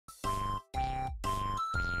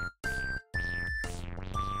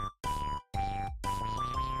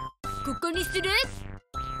ここにする？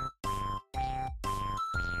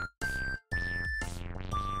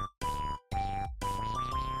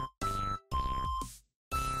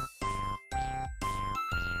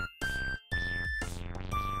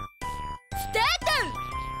スタート！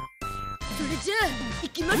それじゃあ、い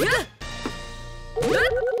きますか！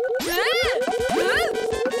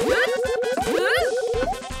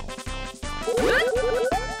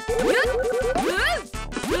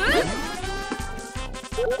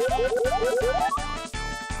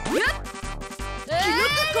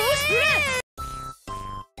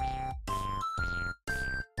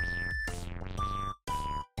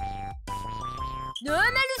ノーマ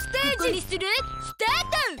ルステージ！ここにする？スター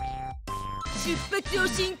ト！出発を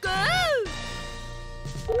進行！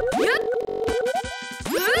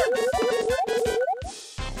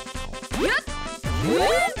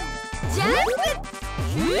ジャンプ！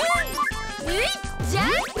ジャン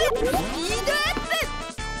プ！スピードアップ！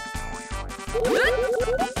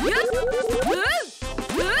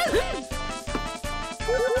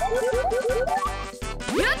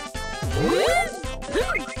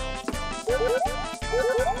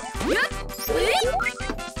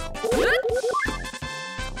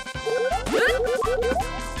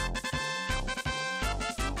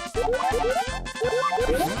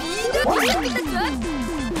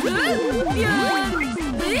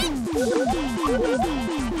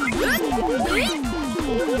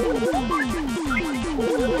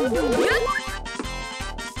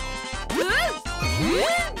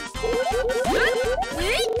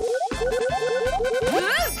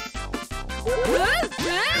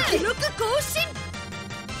記録更新！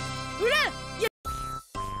ほら！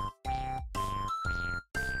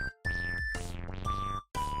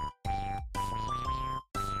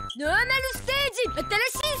ノーマルステージ！新しい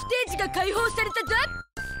ステージが開放されたぞ！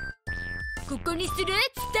ここにする？ス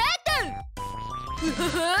タート！うほ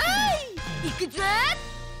ほーい！いくぞ！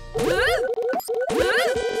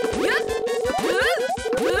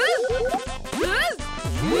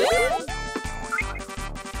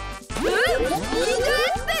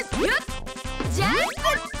ジャンプ！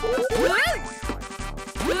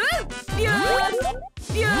ビョーン！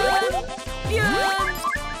ビョーン！ビョーン！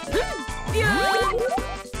ビョーン！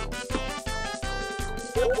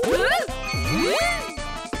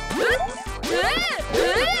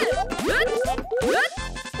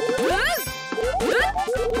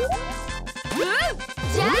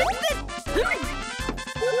ジャンプ！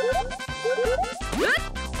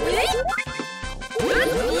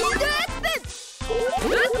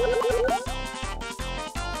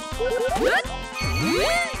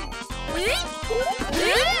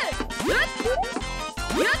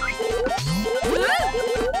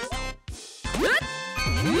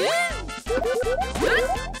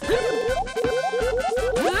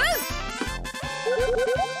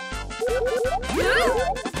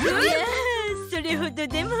それほど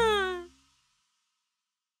でも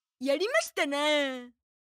やりましたな。映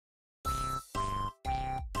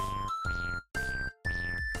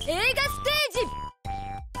画ステージ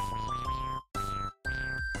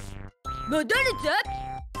戻るぞ。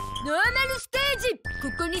ノーマルステージこ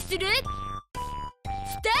こにする？ス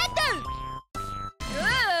タート！よー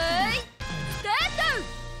いスター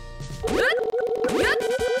ト！よっよっよっ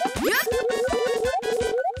よ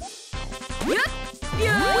っビ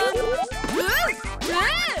ョーン！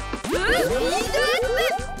スピードアップ！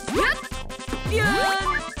よっビョーン！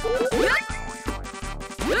よっ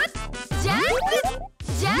よっジャンプ！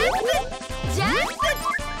ジャンプ！ジャンプ！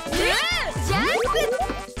ジャンプ！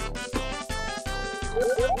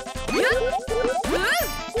よっよっよ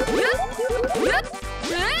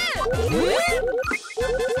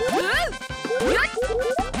っ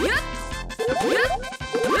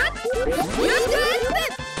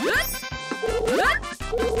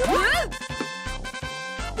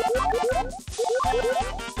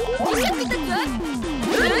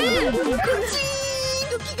っ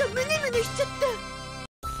ドキがムネムネしちゃった。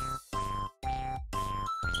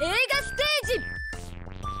映画ステージ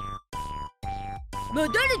戻る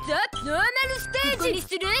ぞ。ノーマルステージここにす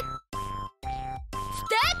る？ス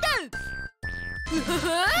タート！うほほ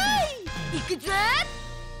ーい！いくぞ！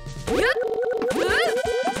よっよっ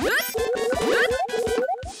よっよ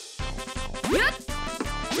っ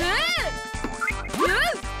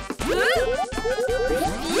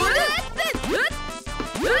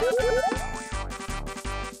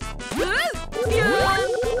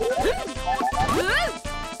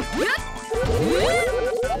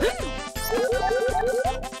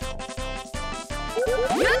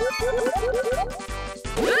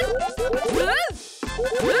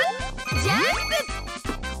っジャンプ！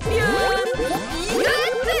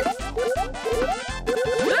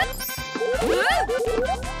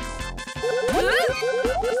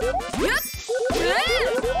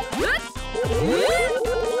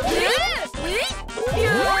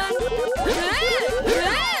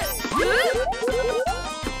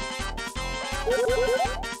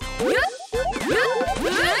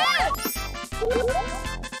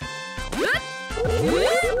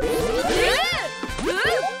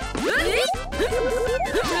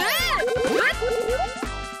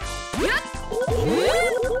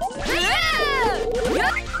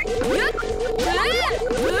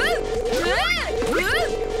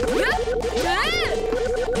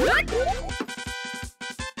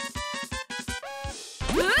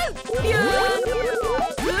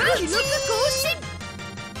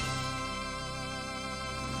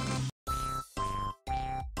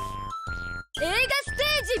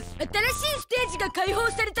解放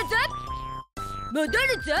されたぞ。戻る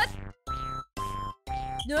ぞ。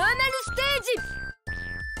ノーマルステージ。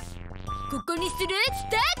ここにするス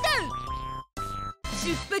タート。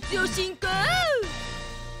出発を進行。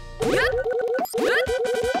やっやっやっやっ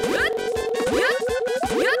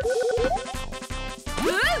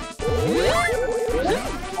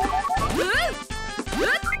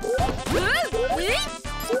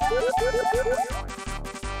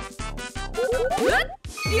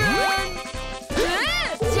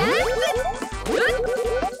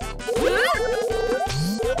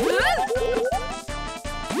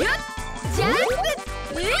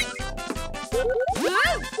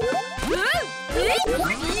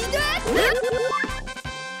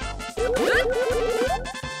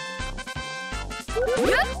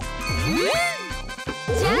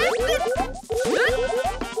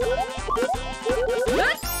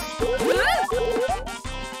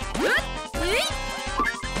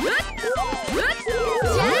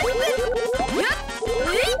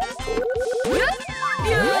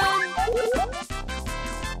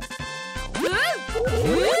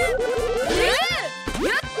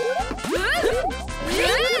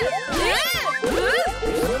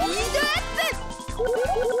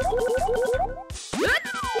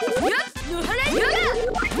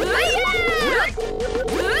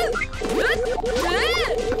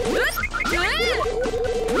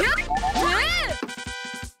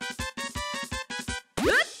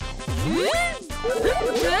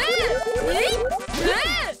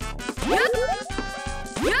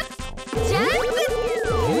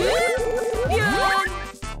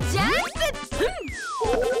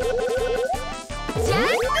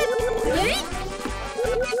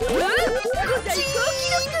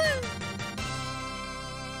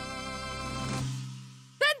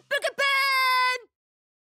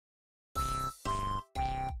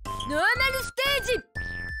ノーマルステージ。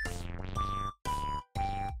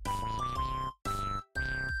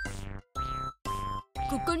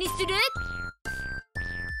ここにする。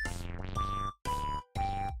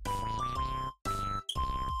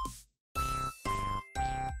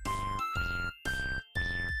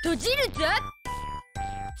閉じるぞ。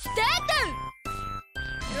スタート。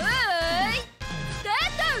よーいスター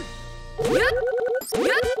ト。やっやっ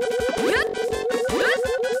やっ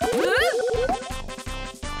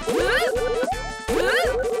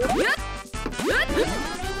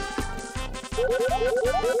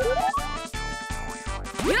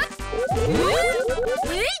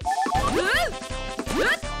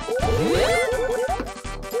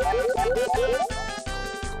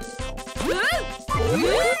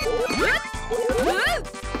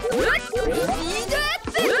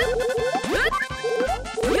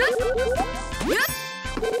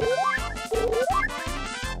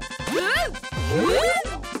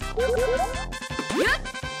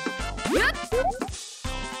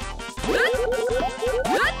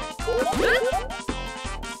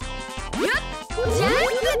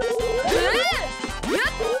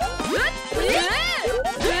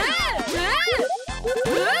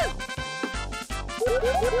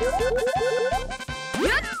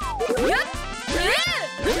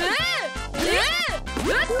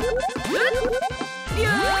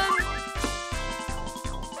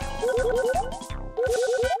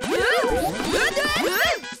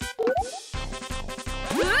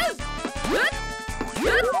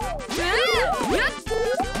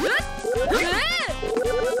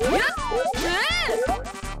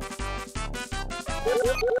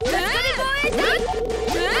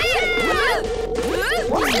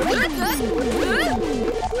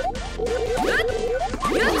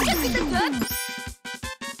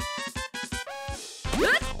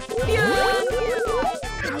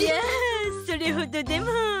いやー、それほどでも。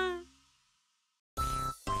ノ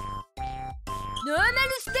ーマル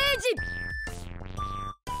ステージ。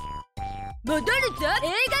戻るぞ。映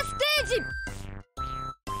画ステージ。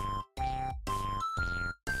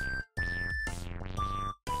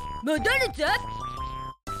戻るぞ。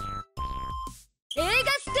映画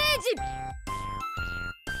ステージ。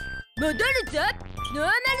戻るぞ。ノーマ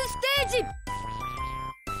ルステージ。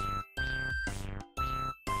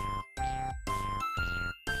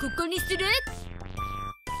ここにする？ス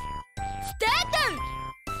タート！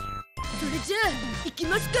それじゃあ行き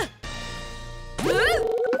ますか。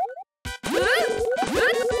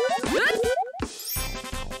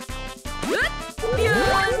ビヨーン！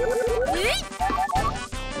えい！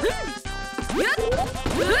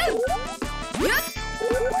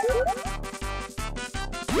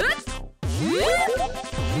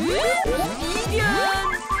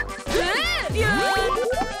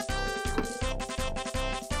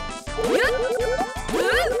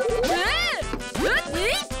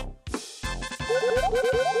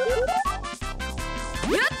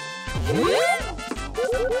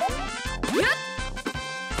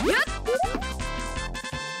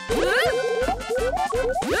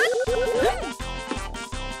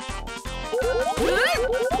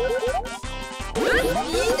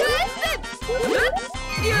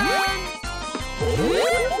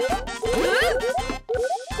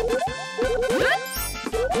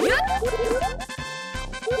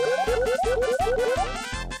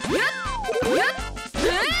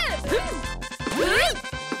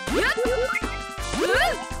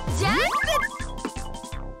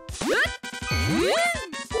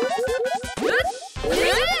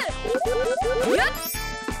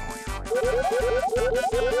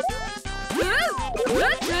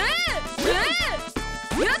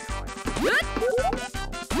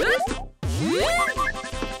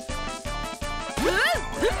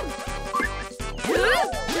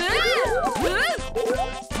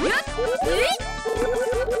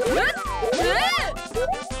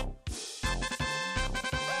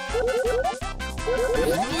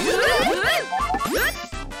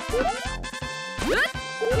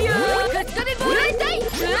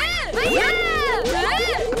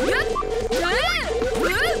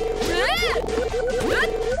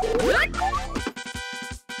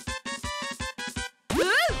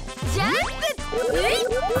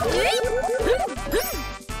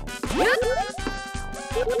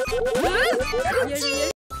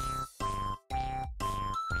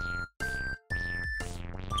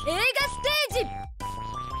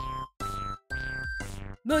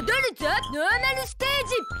戻るぞ。ノーマルステー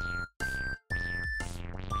ジ。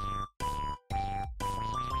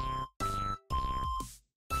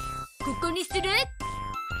ここにする？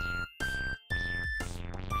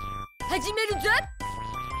始めるぞ。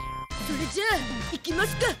それじゃあ行きま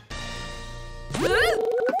すか。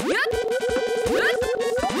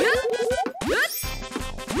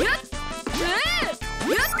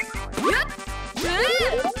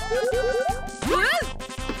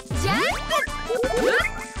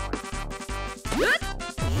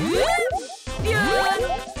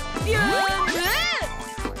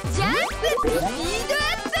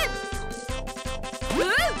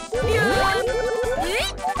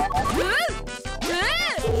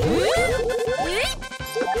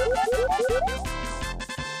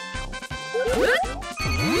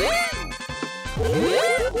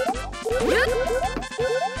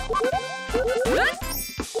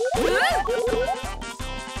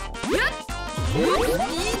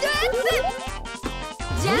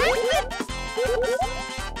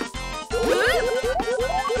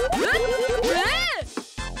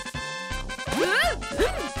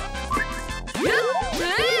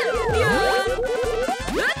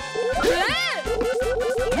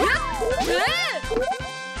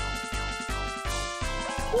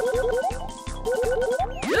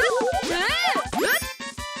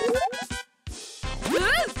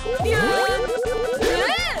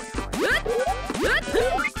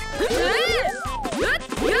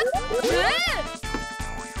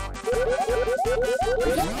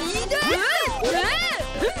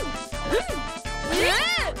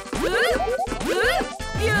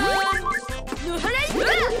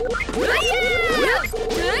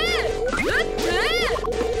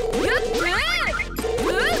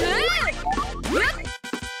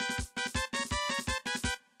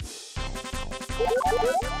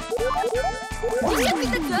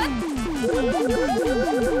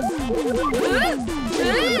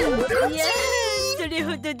それ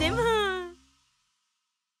ほどでも。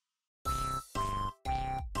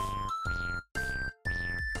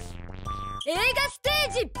映画ステ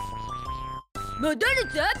ージ。戻るぞ。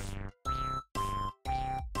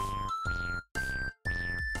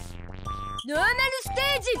ノーマルステ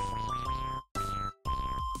ージ。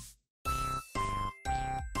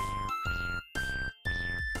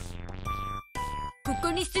ここ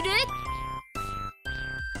にする？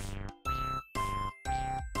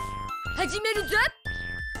始めるぞ。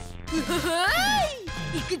うほほ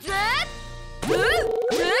い、いくぞ。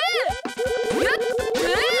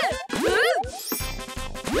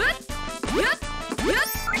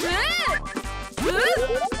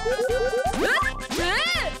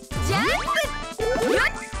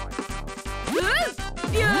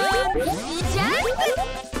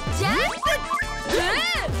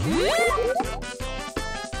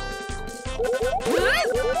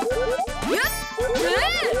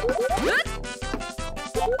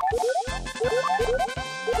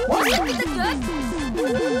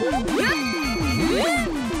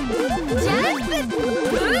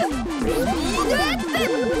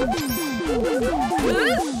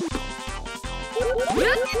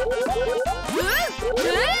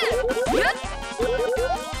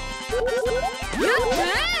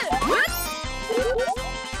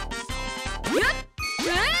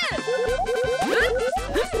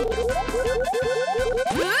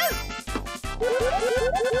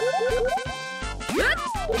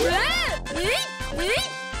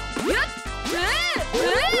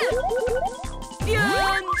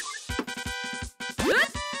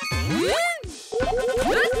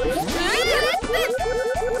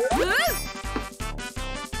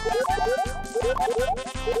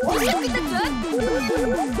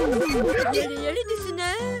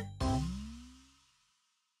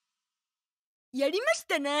やりまし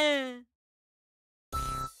たな。ノー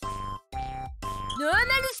マル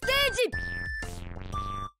ステージ。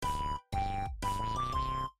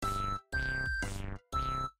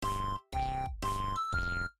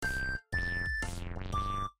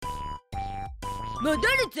戻るぞ、映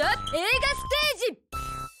画ステージ。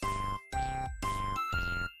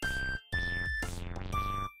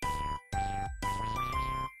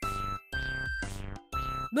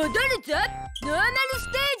戻るぞ、ノーマル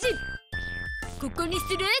ステージ。ここに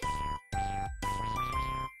する？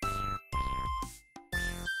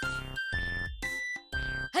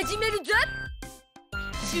始めるぞ。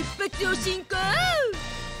出発を進行。や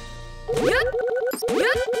っやっ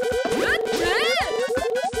やっ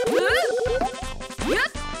やっ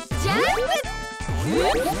ジャンプ。ス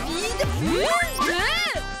ピード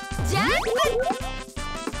ジャンプ。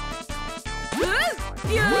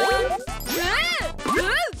ビュ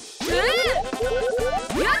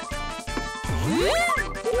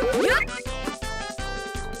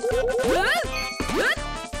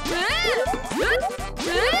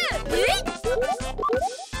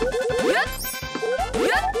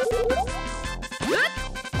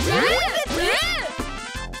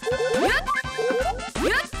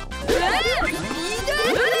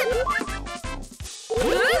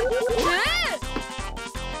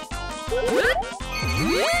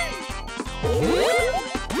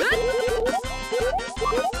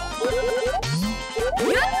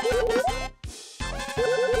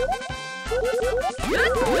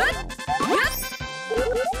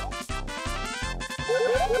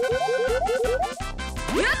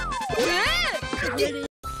ーン。